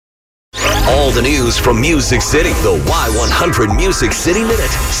All the news from Music City. The Y100 Music City Minute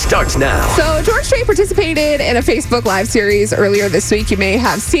starts now. So George Strait participated in a Facebook Live series earlier this week. You may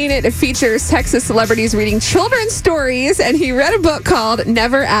have seen it. It features Texas celebrities reading children's stories, and he read a book called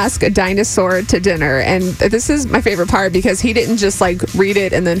Never Ask a Dinosaur to Dinner. And this is my favorite part because he didn't just read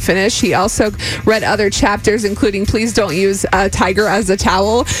it and then finish. He also read other chapters, including Please Don't Use a Tiger as a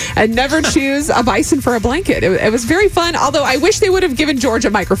Towel and Never Choose a Bison for a Blanket. It was very fun, although I wish they would have given George a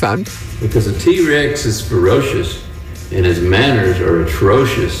microphone. Because a T-Rex is ferocious and his manners are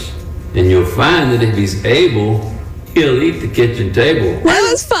atrocious. And you'll find that if he's able, he'll eat the kitchen table. That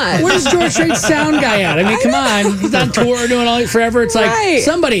was fun. Where's George Strait's sound guy at? I mean, come on. He's on tour doing all forever. It's like,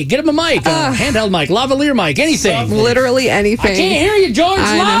 somebody, get him a mic, a handheld mic, lavalier mic, anything. Literally anything. I can't hear you, George.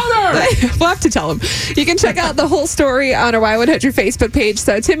 Louder. We'll have to tell him. You can check out the whole story on our Y100 Facebook page.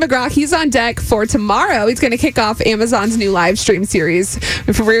 So Tim McGraw, he's on deck for tomorrow. He's going to kick off Amazon's new live stream series.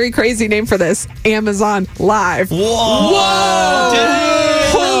 A very crazy name for this, Amazon Live. Whoa.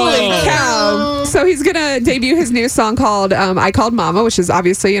 Holy cow. So he's going to debut his new song called I Called Mama, which is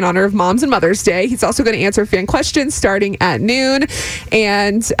obviously in honor of Moms and Mother's Day. He's also going to answer fan questions starting at noon.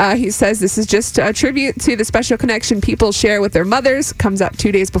 And he says this is just a tribute to the special connection people share with their mothers. Comes out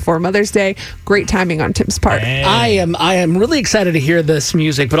 2 days before Mother's Day. Great timing on Tim's part. I am really excited to hear this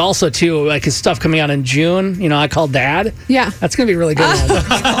music, but also too his stuff coming out in June. You know, I Called Dad. Yeah, that's gonna be really good.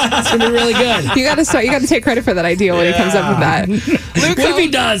 That's gonna be really good. You got to take credit for that idea when he comes up with that. Luke, if he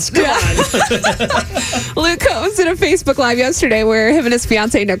does, come on. Luke Combs did a Facebook Live yesterday where him and his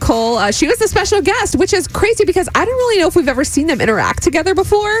fiancee Nicole, she was the special guest, which is crazy because I don't really know if we've ever seen them interact together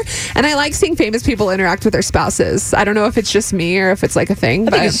before. And I like seeing famous people interact with their spouses. I don't know if it's just me or if it's like a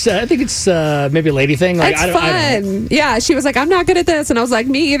thing. I think it's maybe a lady thing. It's fun. Yeah, she was like, I'm not good at this. And I was like,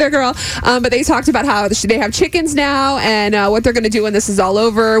 me either, girl. But they talked about how they have chickens now and what they're going to do when this is all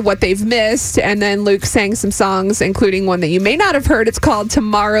over, what they've missed. And then Luke sang some songs, including one that you may not have heard. It's called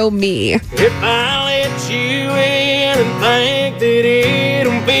Tomorrow Me. If I let you in and think that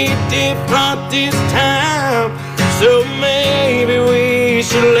it'll be different this time, so maybe we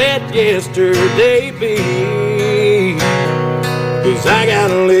should let yesterday be. 'Cause I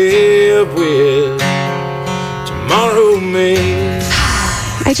gotta live with tomorrow me.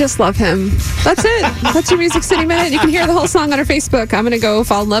 I just love him. That's it. That's your Music City Minute. You can hear the whole song on our Facebook. I'm going to go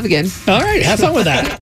fall in love again. All right. Have fun with that.